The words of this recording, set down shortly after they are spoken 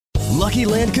Lucky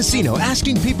Land Casino,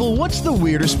 asking people, what's the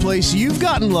weirdest place you've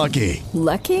gotten lucky?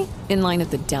 Lucky? In line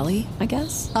at the deli, I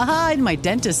guess? Aha, in my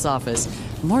dentist's office.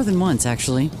 More than once,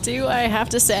 actually. Do I have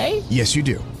to say? Yes, you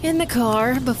do. In the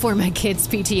car before my kids'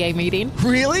 PTA meeting.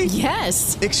 Really?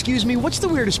 Yes. Excuse me, what's the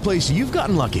weirdest place you've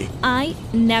gotten lucky? I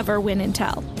never win and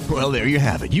tell. Well, there you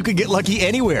have it. You can get lucky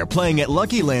anywhere, playing at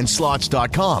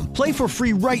LuckyLandSlots.com. Play for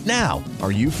free right now.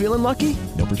 Are you feeling lucky?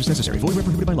 No purchase necessary. Void where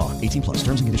prohibited by law. 18 plus.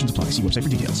 Terms and conditions apply. See website for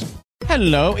details.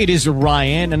 Hello, it is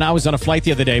Ryan, and I was on a flight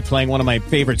the other day playing one of my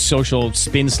favorite social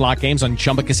spin slot games on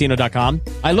ChumbaCasino.com.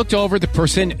 I looked over at the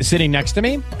person sitting next to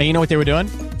me, and you know what they were doing?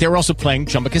 They were also playing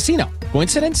Chumba Casino.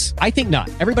 Coincidence? I think not.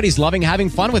 Everybody's loving having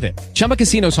fun with it. Chumba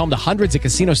Casino is home to hundreds of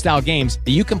casino-style games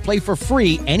that you can play for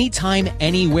free anytime,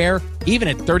 anywhere, even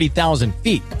at 30,000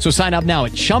 feet. So sign up now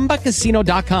at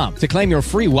ChumbaCasino.com to claim your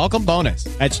free welcome bonus.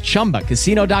 That's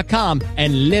ChumbaCasino.com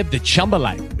and live the Chumba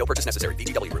life. No purchase necessary.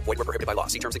 VGW. Void where prohibited by law.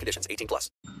 See terms and conditions. 18 plus.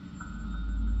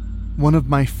 One of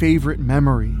my favorite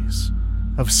memories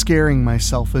of scaring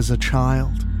myself as a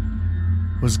child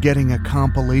was getting a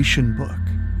compilation book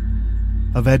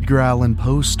of Edgar Allan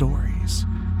Poe stories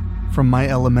from my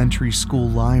elementary school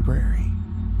library.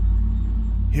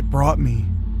 It brought me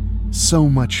so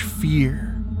much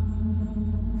fear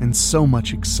and so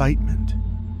much excitement.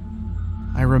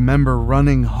 I remember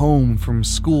running home from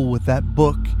school with that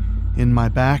book in my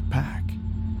backpack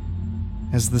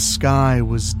as the sky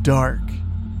was dark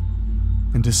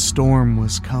and a storm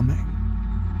was coming.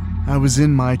 I was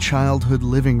in my childhood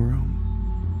living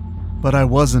room, but I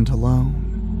wasn't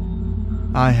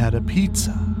alone. I had a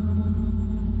pizza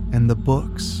and the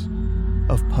books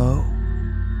of Poe.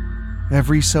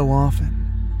 Every so often,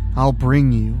 I'll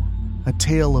bring you a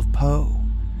tale of Poe,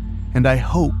 and I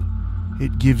hope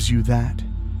it gives you that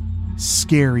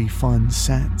scary fun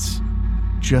sense,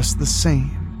 just the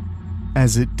same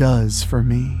as it does for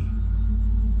me.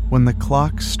 When the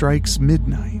clock strikes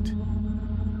midnight,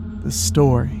 the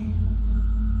story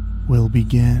will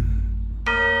begin.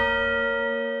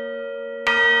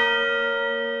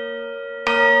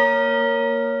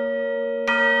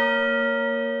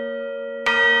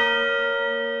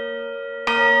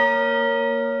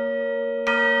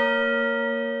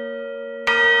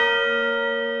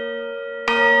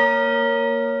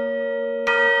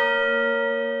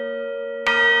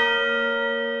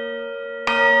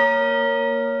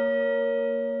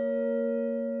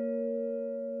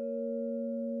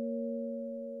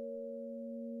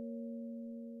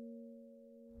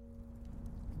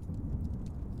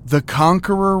 The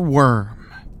Conqueror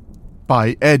Worm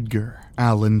by Edgar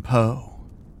Allan Poe.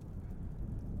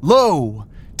 Lo,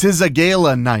 'tis a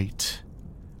gala night,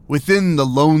 within the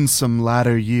lonesome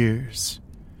latter years,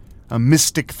 a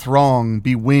mystic throng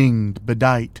bewinged,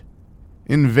 bedight,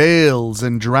 in veils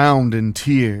and drowned in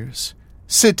tears,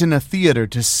 sit in a theatre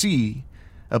to see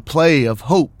a play of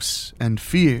hopes and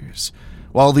fears,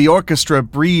 while the orchestra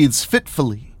breathes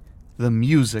fitfully the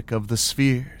music of the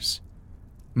spheres.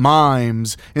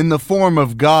 Mimes, in the form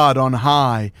of God on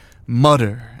high,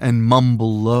 mutter and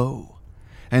mumble low,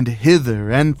 and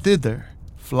hither and thither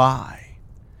fly.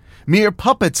 Mere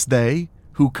puppets they,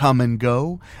 who come and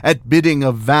go, at bidding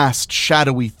of vast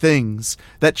shadowy things,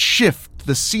 that shift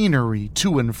the scenery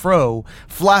to and fro,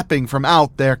 flapping from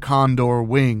out their condor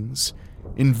wings.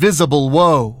 Invisible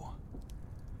woe!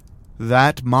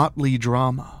 That motley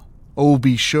drama, oh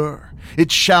be sure,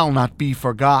 it shall not be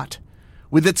forgot,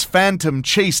 with its phantom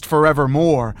chased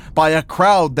forevermore by a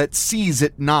crowd that sees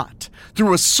it not,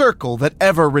 through a circle that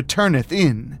ever returneth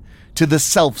in to the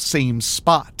self-same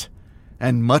spot,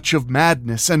 and much of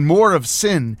madness and more of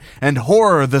sin, and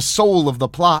horror the soul of the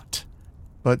plot.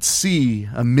 But see,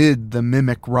 amid the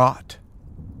mimic rot,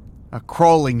 a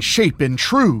crawling shape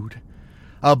intrude,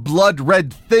 a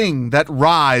blood-red thing that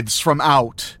writhes from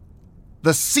out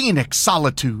the scenic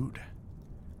solitude.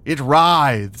 It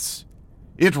writhes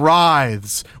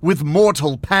with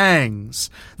mortal pangs,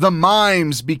 the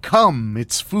mimes become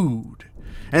its food,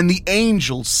 and the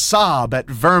angels sob at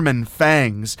vermin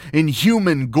fangs, in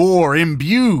human gore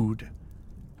imbued.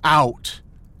 Out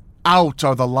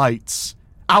are the lights,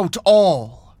 out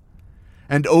all,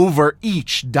 and over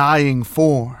each dying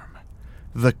form,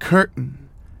 the curtain,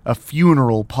 a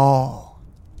funeral pall,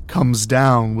 comes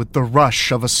down with the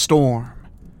rush of a storm.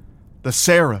 The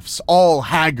seraphs, all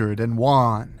haggard and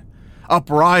wan,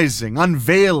 uprising,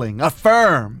 unveiling,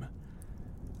 affirm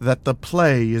that the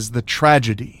play is the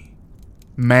tragedy,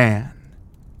 man.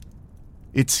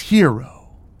 Its hero,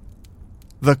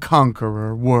 the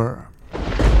Conqueror Worm.